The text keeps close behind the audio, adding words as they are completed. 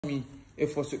me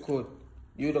if what's it called?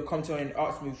 You would have come to me and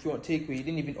asked me if you want takeaway. You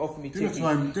didn't even offer me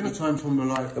takeaway. Dinner time from the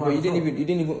like. But you didn't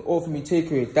even offer me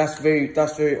takeaway. That's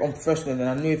very unprofessional. And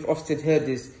I know if Ofsted heard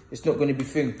this, it's not going to be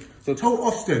thing. So tell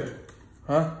Ofsted.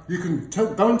 Huh? You can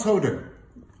go and tell them.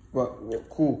 What?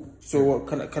 Cool. So what?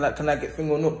 Can I get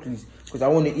thing or not, please? Because I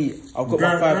want to eat. I've got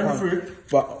my £5.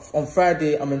 But on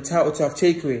Friday, I'm entitled to have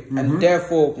takeaway, and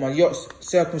therefore my yacht's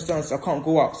circumstance, I can't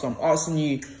go out. So I'm asking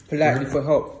you politely for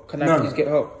help. Can I please get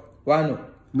help? Why not?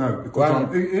 No, because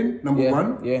I'm eating, number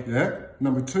one. Yeah.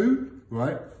 Number two,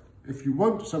 right? If you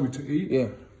want something to eat.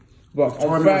 But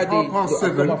on Friday, on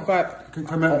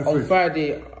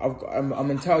Friday,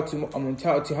 I'm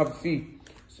entitled to have a fee.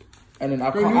 And then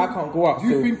I can't go out. Do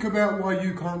you think about why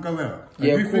you can't go out?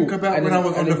 Yeah, you think about when I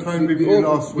was on the phone with you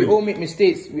last week. We all make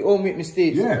mistakes.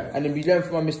 Yeah. And then we learn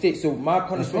from our mistakes. So my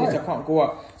punishment is I can't go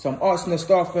out. So I'm asking a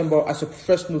staff member as a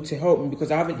professional to help me because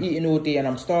I haven't eaten all day and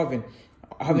I'm starving.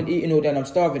 And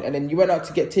then you went out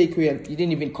to get takeaway and you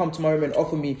didn't even come to my room and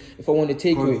offer me if I wanted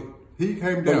takeaway. He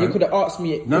came down. But you could have asked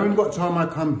me. Knowing what time I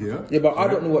come here. Yeah, but I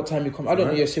don't know what time you come. I don't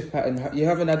know your shift pattern. You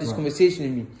haven't had this conversation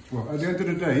with me. Well, at the end of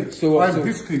the day, I'm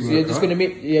his key worker. So you're just going to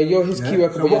make... Yeah, you're his key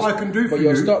worker. So what I can do for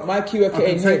you... my key worker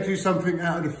ain't here. I can take you something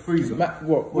out of the freezer.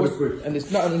 And it's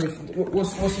not in the...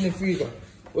 What's in the freezer?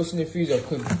 What's in the freezer?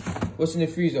 What's in the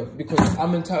freezer? Because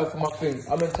I'm entitled for my thing.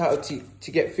 I'm entitled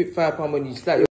to get £5 when you start your...